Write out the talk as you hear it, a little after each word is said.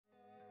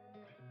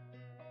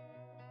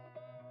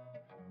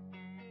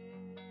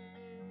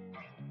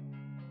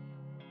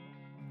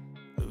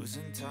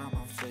Losing time,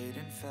 I'm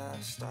fading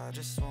fast. I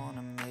just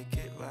wanna make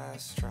it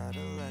last. Try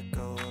to let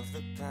go of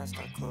the past.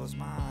 I close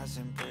my eyes,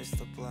 embrace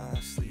the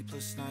blast.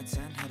 Sleepless nights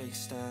and headaches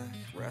stack.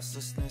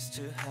 Restlessness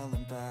to hell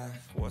and back.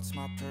 What's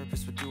my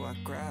purpose? What do I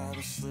grab?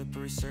 A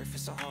slippery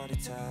surface, a heart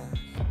attack.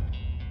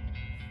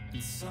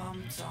 And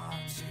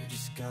sometimes you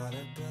just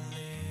gotta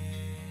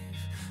believe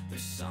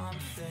there's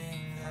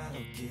something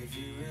that'll give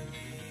you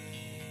relief.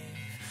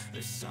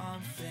 There's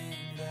something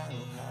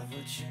that'll have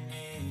what you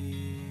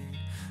need,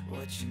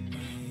 what you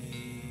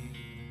need.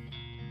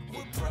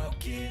 We're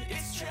broken,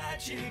 it's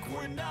tragic,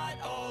 we're not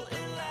all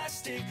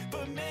elastic,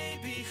 but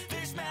maybe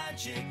there's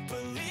magic.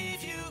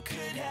 Believe you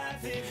could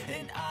have it,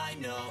 and I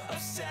know of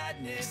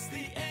sadness,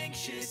 the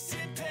anxious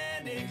and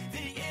panic,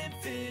 the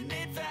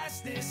infinite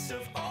vastness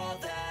of all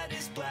that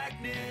is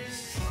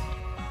blackness.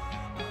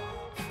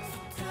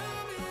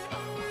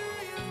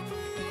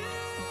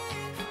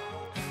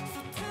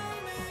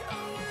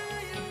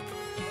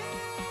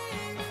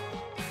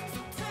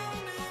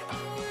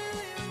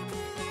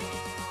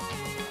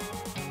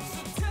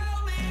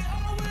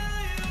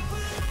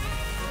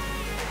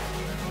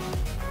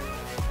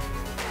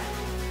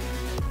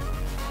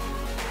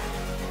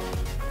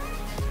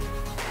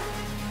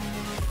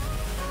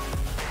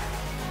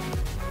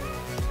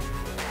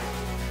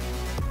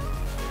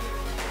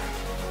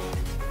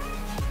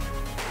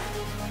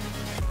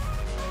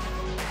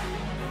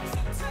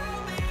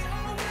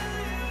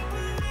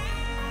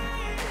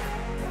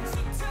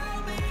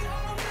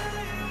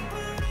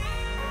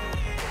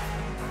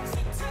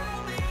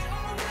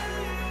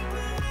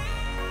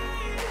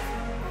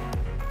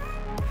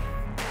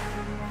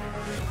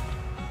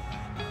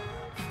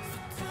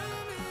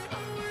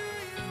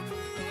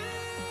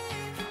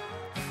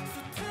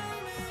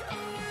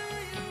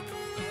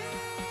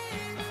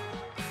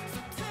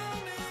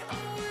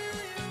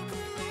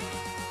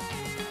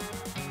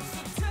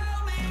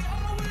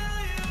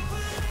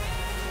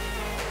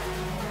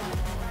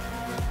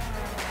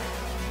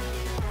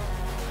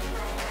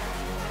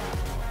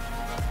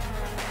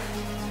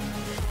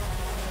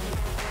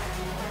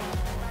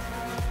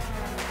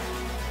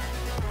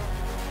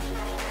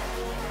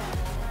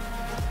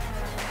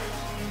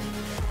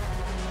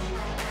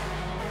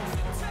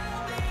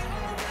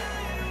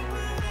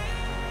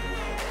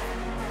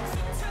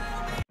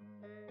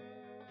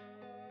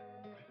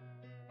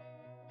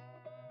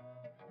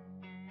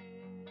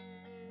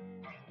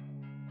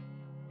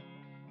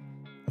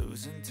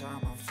 Losing time,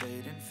 I'm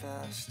fading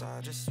fast. I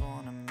just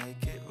wanna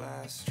make it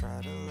last.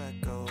 Try to let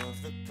go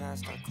of the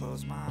past. I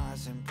close my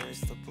eyes,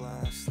 embrace the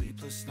blast.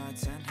 Sleepless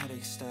nights and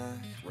headaches stack.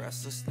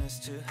 Restlessness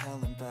to hell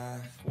and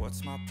back.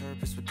 What's my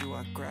purpose? What do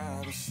I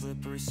grab? A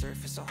slippery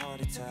surface, a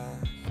heart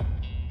attack.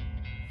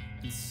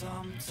 And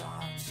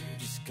sometimes you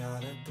just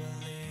gotta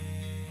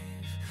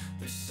believe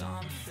there's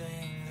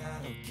something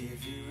that'll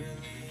give you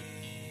relief.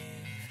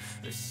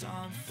 There's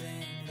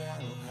something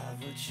that'll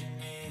have what you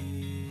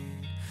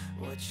need,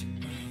 what you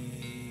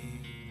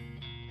need.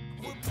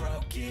 We're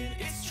broken,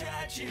 it's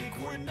tragic,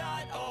 we're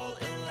not all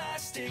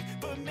elastic,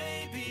 but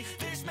maybe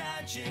there's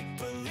magic.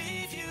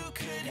 Believe you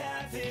could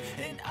have it,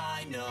 and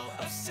I know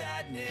of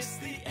sadness,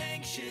 the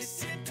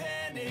anxious and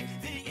panic,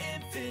 the